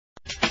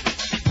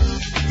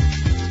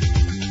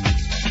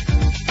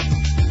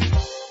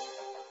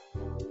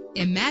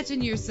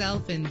Imagine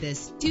yourself in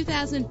this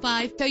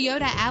 2005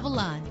 Toyota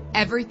Avalon.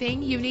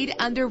 Everything you need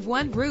under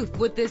one roof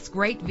with this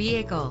great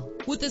vehicle.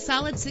 With a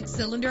solid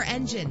 6-cylinder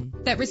engine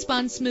that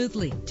responds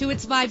smoothly to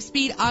its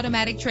 5-speed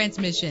automatic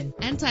transmission.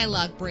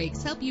 Anti-lock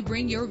brakes help you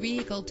bring your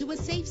vehicle to a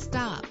safe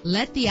stop.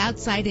 Let the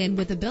outside in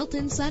with a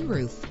built-in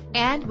sunroof.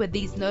 And with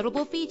these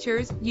notable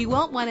features, you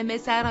won't want to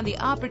miss out on the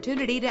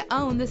opportunity to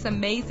own this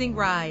amazing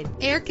ride.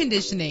 Air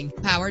conditioning,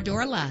 power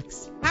door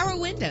locks, power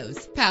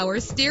windows, power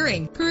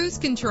steering, cruise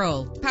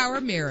control, power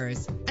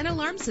mirrors, an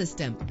alarm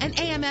system, an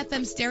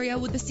AM/FM stereo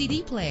with a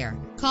CD player.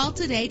 Call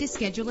today to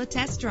schedule a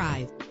test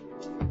drive.